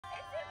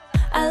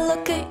I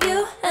look at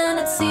you and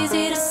it's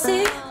easy to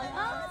see.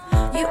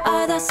 You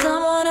are that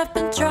someone I've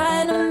been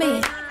trying to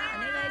meet.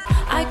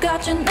 I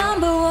got your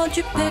number, won't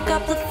you pick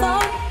up the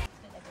phone?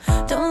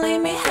 Don't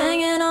leave me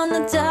hanging on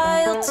the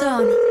dial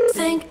tone.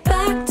 Think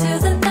back to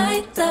the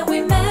night that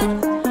we met.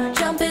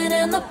 Jumping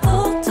in the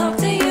pool, talk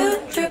to you,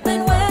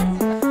 dripping wet.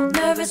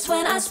 Nervous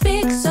when I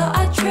speak, so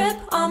I trip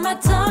on my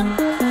tongue.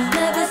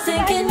 Never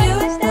thinking you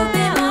would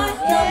be my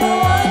number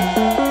one.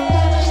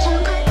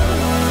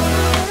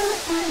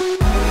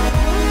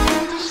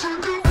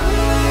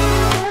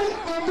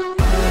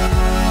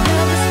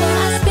 Nervous when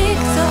I speak,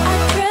 so I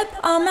trip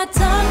on my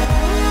tongue.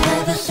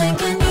 Never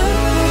thinking you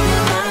would be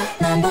my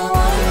number one.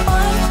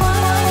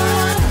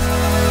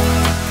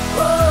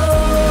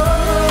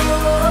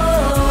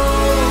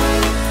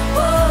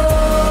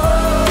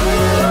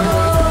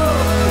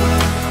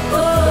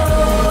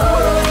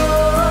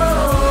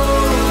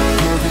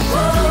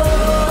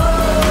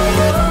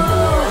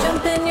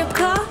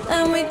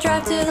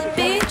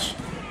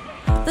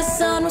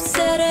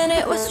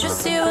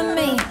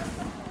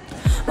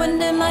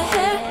 Wind in my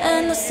hair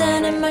and the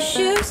sand in my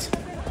shoes.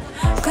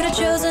 Could've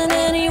chosen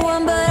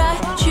anyone, but I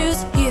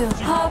choose you.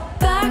 Hop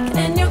back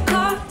in your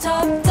car,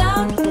 top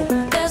down.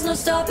 There's no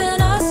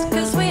stopping us,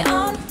 cause we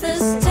own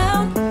this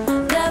town.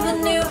 Never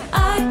knew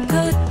I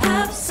could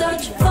have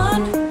such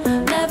fun.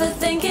 Never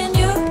thinking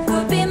you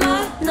would be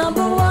my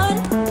number one.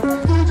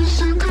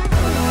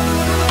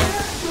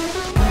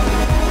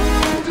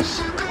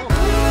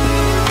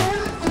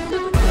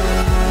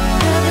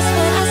 Nervous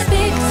when I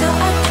speak, so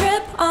I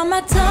trip on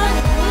my tongue.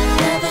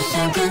 Never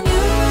thinking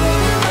you would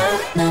be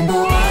my number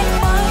one.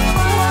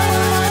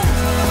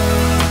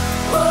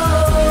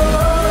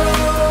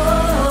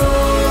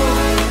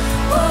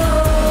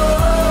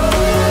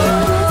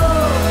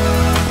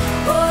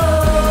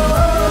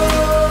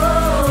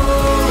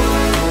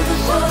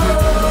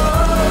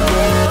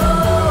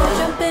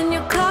 Jump in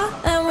your car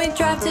and we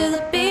drive to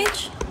the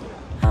beach.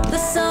 The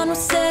sun was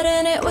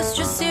setting, it was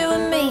just you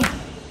and me.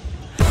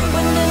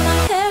 Wind in my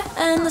hair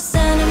and the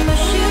sand in my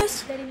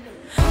shoes.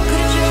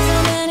 Could've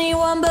chosen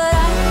anyone, but I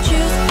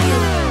choose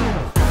you.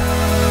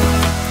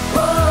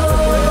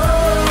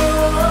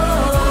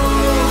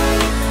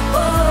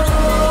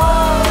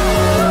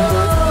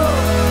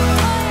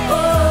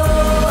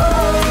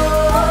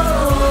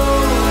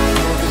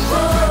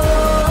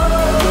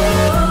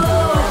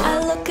 I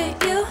look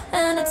at you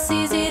and it's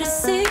easy to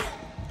see.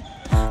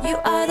 You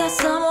are that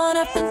someone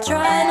I've been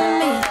trying to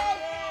meet.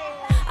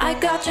 I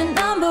got your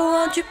number,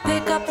 won't you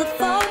pick up the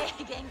phone?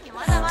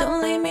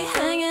 Don't leave me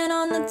hanging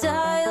on the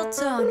dial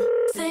tone.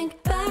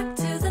 Think back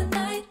to the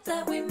night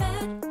that we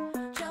met.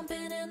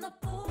 Jumping in the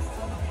pool.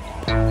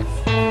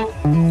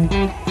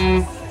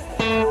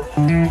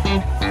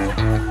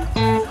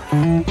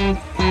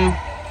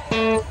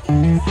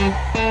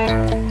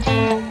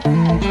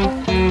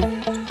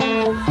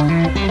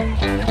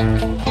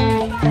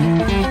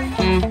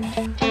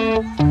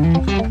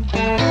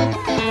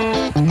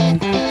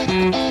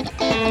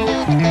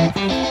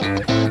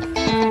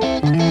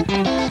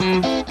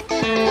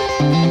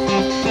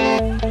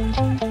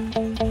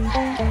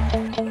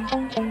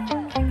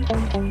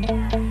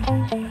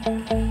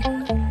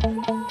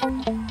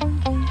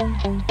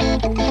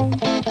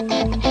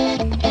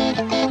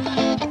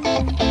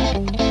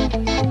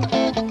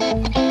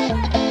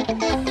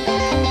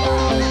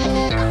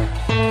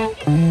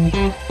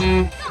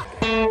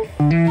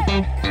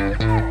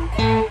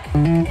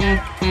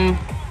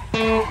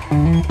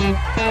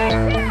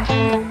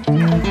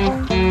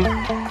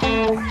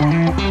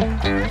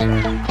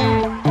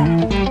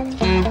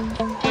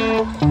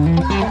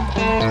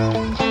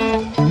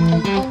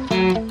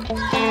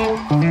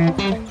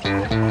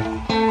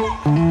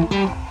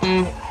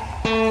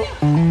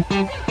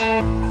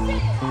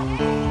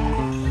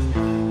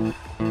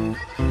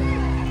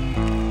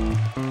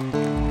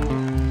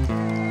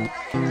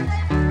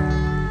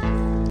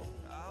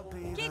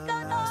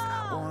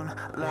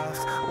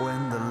 Left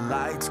when the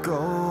lights go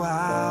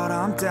out,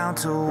 I'm down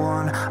to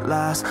one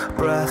last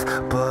breath,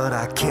 but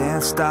I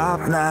can't stop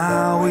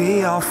now.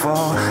 We all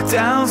fall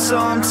down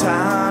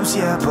sometimes,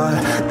 yeah,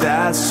 but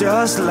that's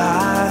just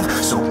life.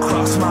 So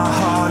cross my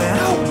heart and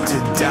hope to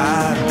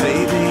die.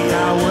 Baby,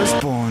 I was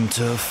born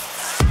to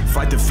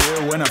fight the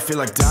fear when I feel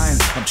like dying.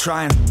 I'm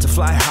trying to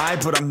fly high,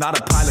 but I'm not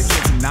a pilot,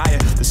 can't deny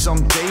it. There's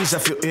some days I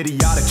feel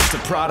idiotic, just a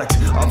product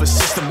of a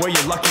system where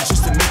you're lucky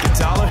just to make a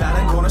dollar. That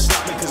ain't gonna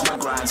stop me cause my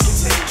grind's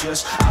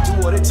contagious. I'll do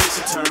what it takes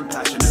to turn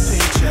passion to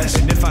pages.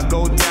 And if I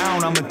go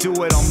down, I'ma do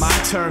it on my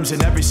terms.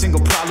 And every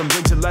single problem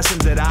brings a lesson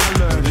that I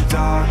learned. The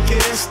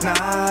darkest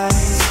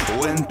nights,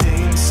 when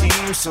things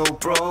seem so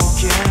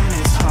broken,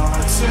 it's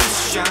hard to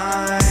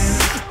shine,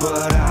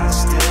 but I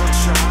still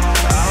try.